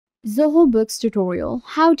Zoho Books tutorial,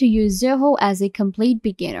 how to use Zoho as a complete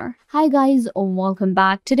beginner. Hi guys, welcome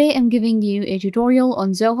back. Today I'm giving you a tutorial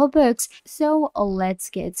on Zoho Books, so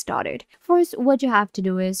let's get started. First, what you have to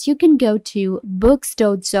do is you can go to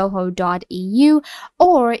books.zoho.eu,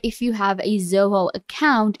 or if you have a Zoho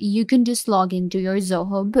account, you can just log into your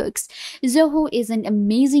Zoho Books. Zoho is an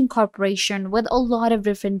amazing corporation with a lot of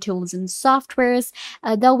different tools and softwares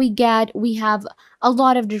that we have a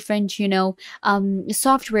lot of different,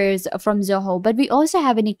 softwares from Zoho, but we also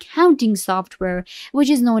have an accounting software which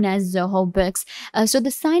is known as Zoho Books. So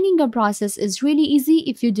the signing up process is really easy.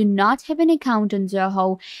 If you do not have an account on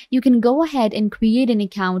Zoho, you can go ahead and create an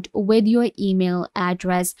account with your email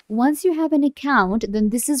address. Once you have an account, then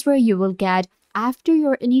this is where you will get after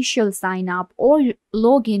your initial sign up or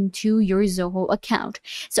login to your Zoho account.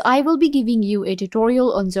 So I will be giving you a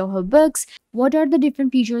tutorial on Zoho Books. What are the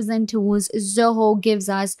different features and tools Zoho gives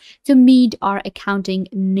us to meet our accounting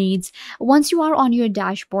needs? Once you are on your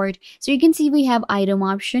dashboard, so you can see we have item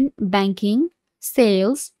option, banking,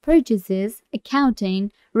 sales, purchases,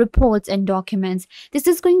 accounting, reports, and documents. This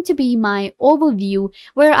is going to be my overview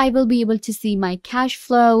where I will be able to see my cash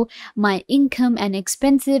flow, my income and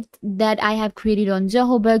expenses that I have created on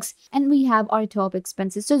Zoho Books, and we have our top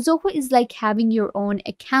expenses. So Zoho is like having your own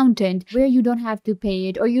accountant where you don't have to pay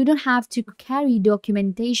it or you don't have to carry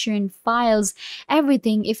documentation, files,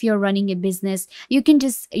 everything. If you're running a business, you can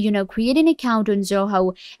just, create an account on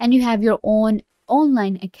Zoho and you have your own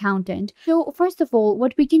online accountant. So first of all,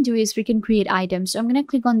 what we can do is we can create items. So I'm going to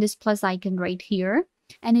click on this plus icon right here,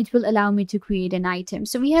 and it will allow me to create an item.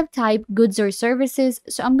 So we have type goods or services.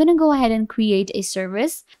 So I'm going to go ahead and create a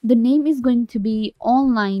service. The name is going to be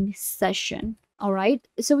online session. All right,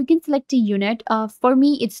 so we can select a unit. For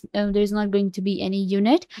me, it's there's not going to be any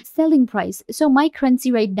unit. Selling price. So my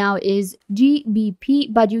currency right now is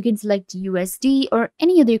GBP, but you can select USD or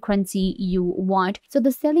any other currency you want. So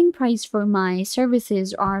the selling price for my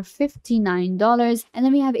services are $59, and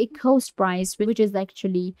then we have a cost price, which is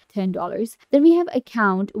actually $10. Then we have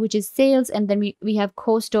account, which is sales, and then we have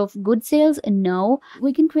cost of goods sales. And no,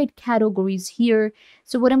 we can create categories here.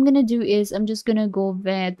 So what I'm gonna do is I'm just gonna go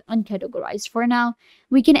with uncategorized for now.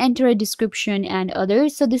 We can enter a description and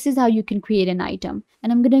others. So this is how you can create an item,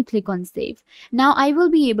 and I'm going to click on save. Now I will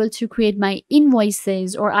be able to create my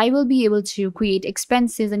invoices, or I will be able to create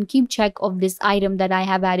expenses and keep check of this item that I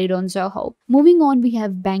have added on Zoho. Moving on, we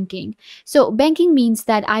have banking. So banking means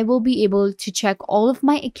that I will be able to check all of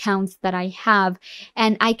my accounts that I have,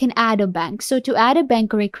 and I can add a bank. So to add a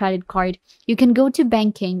bank or a credit card, you can go to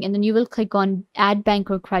banking and then you will click on add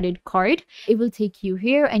bank or credit card. It will take you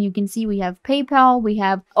here, and you can see we have PayPal, we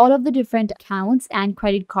have all of the different accounts and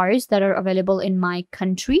credit cards that are available in my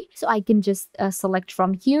country. So I can just select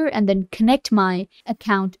from here and then connect my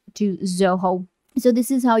account to Zoho. So this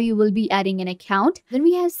is how you will be adding an account. Then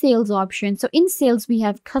we have sales option. So in sales, we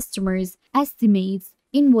have customers, estimates,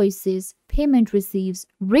 invoices, payment receipts,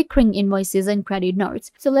 recurring invoices, and credit notes.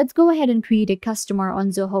 So let's go ahead and create a customer on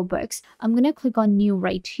Zoho Books. I'm going to click on new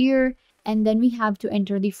right here. And then we have to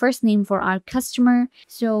enter the first name for our customer.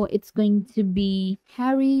 So it's going to be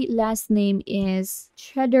Harry. Last name is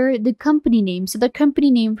Cheddar. The company name. So the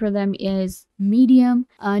company name for them is Medium.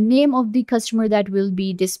 Name of the customer that will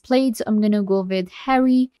be displayed. So I'm going to go with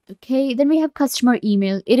Harry. Okay. Then we have customer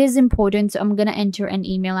email. It is important. So I'm going to enter an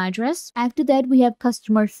email address. After that, we have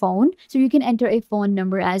customer phone. So you can enter a phone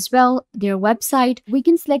number as well. Their website. We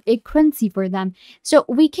can select a currency for them. So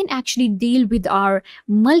we can actually deal with our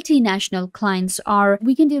multinational clients, or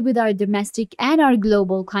we can deal with our domestic and our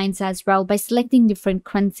global clients as well by selecting different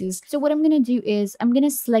currencies. So what I'm going to do is I'm going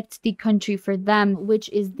to select the country for them, which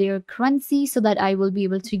is their currency, so that I will be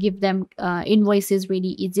able to give them invoices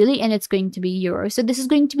really easily, and it's going to be euro. So this is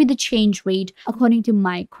going to be the change rate according to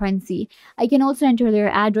my currency. I can also enter their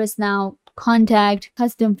address now, contact,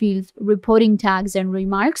 custom fields, reporting tags, and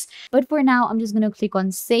remarks. But for now, I'm just going to click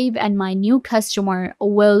on save, and my new customer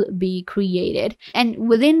will be created. And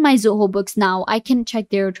within my Zoho Books now, I can check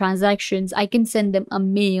their transactions. I can send them a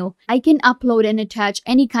mail. I can upload and attach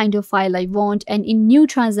any kind of file I want. And in new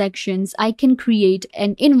transactions, I can create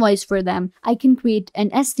an invoice for them. I can create an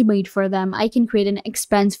estimate for them. I can create an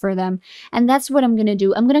expense for them. And that's what I'm going to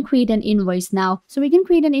do. I'm going to create an invoice now. So we can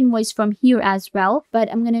create an invoice from here as well, but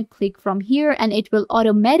I'm going to click from from here and it will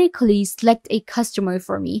automatically select a customer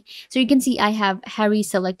for me. So you can see I have Harry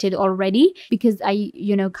selected already because I,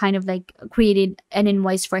 kind of like created an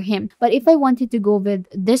invoice for him. But if I wanted to go with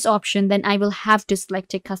this option, then I will have to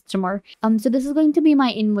select a customer. So this is going to be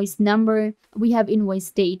my invoice number. We have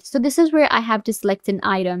invoice date. So this is where I have to select an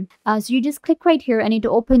item. So you just click right here and it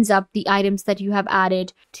opens up the items that you have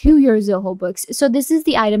added to your Zoho books. So this is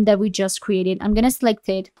the item that we just created. I'm going to select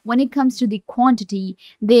it. When it comes to the quantity,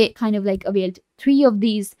 they kind of like availed 3 of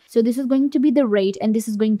these. So this is going to be the rate and this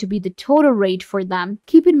is going to be the total rate for them.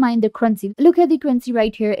 Keep in mind the currency. Look at the currency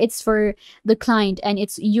right here. It's for the client and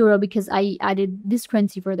it's euro because I added this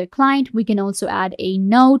currency for the client. We can also add a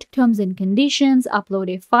note, terms and conditions, upload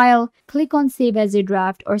a file, click on save as a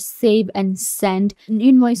draft or save and send. An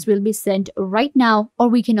invoice will be sent right now, or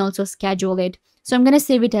we can also schedule it. So I'm going to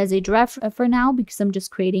save it as a draft for now because I'm just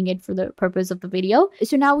creating it for the purpose of the video.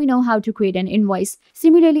 So now we know how to create an invoice.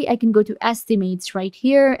 Similarly, I can go to estimates right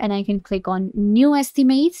here and I can click on new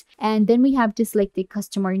estimates. And then we have to select the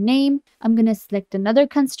customer name. I'm going to select another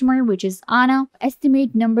customer, which is Anna.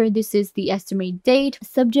 Estimate number, this is the estimate date.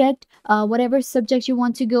 Subject, whatever subject you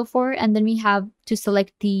want to go for. And then we have to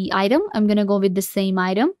select the item. I'm going to go with the same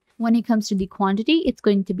item. When it comes to the quantity, it's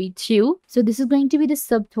going to be 2. So this is going to be the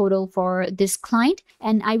subtotal for this client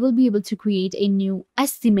and I will be able to create a new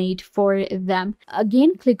estimate for them.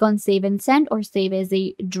 Again, click on save and send or save as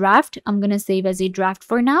a draft. I'm going to save as a draft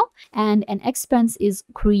for now and an expense is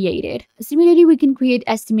created. Similarly, we can create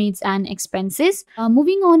estimates and expenses.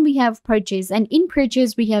 Moving on, we have purchase, and in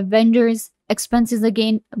purchase, we have vendors, expenses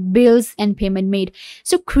again, bills and payment made.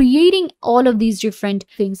 So creating all of these different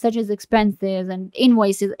things such as expenses and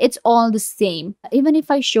invoices, it's all the same. Even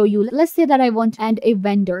if I show you, let's say that I want to add a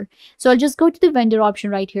vendor. So I'll just go to the vendor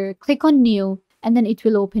option right here, click on new, and then it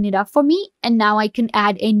will open it up for me. And now I can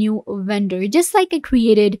add a new vendor. Just like I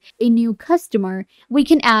created a new customer, we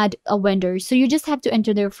can add a vendor. So you just have to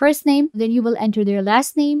enter their first name, then you will enter their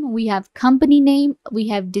last name. We have company name, we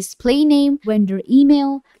have display name, vendor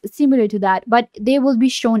email, similar to that, but they will be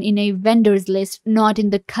shown in a vendors list, not in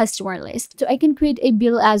the customer list. So I can create a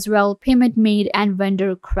bill as well, payment made and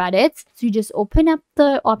vendor credits. So you just open up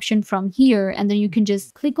the option from here and then you can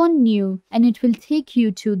just click on new and it will take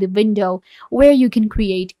you to the window where you can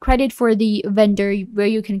create credit for the vendor, where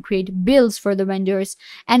you can create bills for the vendors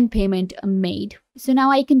and payment made. So now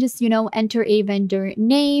I can just, enter a vendor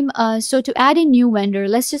name. So to add a new vendor,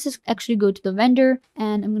 let's just actually go to the vendor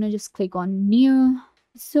and I'm going to just click on new.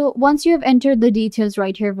 So once you have entered the details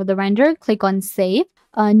right here for the vendor, click on save.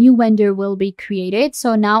 A new vendor will be created.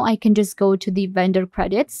 So now I can just go to the vendor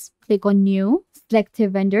credits, click on new, select a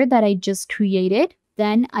vendor that I just created.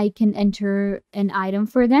 Then I can enter an item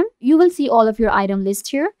for them. You will see all of your item list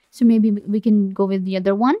here. So maybe we can go with the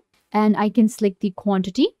other one and I can select the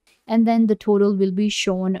quantity and then the total will be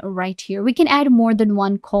shown right here. We can add more than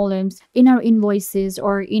one columns in our invoices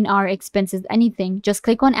or in our expenses, anything. Just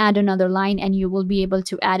click on add another line and you will be able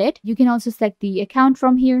to add it. You can also select the account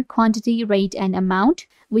from here, quantity, rate, and amount.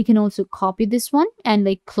 We can also copy this one and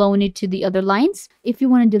like clone it to the other lines. If you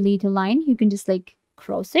want to delete a line, you can just like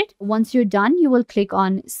cross it. Once you're done, you will click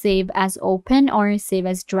on save as open or save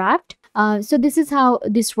as draft. So this is how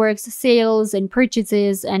this works, sales and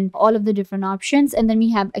purchases and all of the different options. And then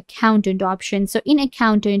we have accountant option. So in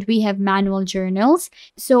accountant, we have manual journals.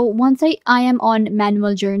 So once I am on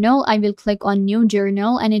manual journal, I will click on new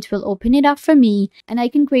journal and it will open it up for me. And I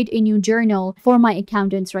can create a new journal for my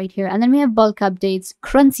accountants right here. And then we have bulk updates,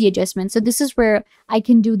 currency adjustments. So this is where I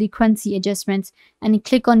can do the currency adjustments and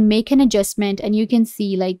click on make an adjustment. And you can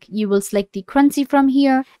see like you will select the currency from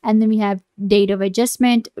here. And then we have date of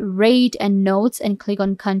adjustment, rate and notes and click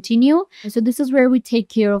on continue. So this is where we take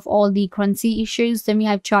care of all the currency issues. Then we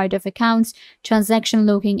have chart of accounts, transaction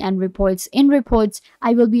logging and reports. In reports,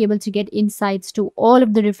 I will be able to get insights to all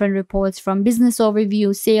of the different reports from business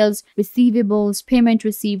overview, sales, receivables, payment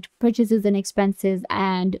received, purchases and expenses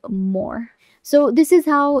and more. So this is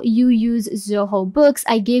how you use Zoho Books.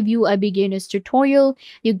 I gave you a beginner's tutorial.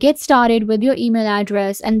 You get started with your email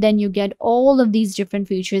address and then you get all of these different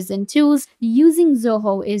features and tools. Using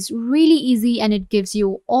Zoho is really easy and it gives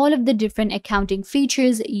you all of the different accounting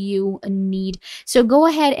features you need. So go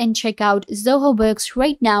ahead and check out Zoho Books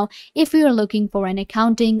right now if you're looking for an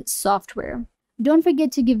accounting software. Don't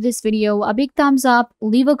forget to give this video a big thumbs up,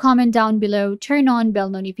 leave a comment down below, turn on bell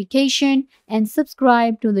notification, and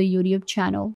subscribe to the YouTube channel.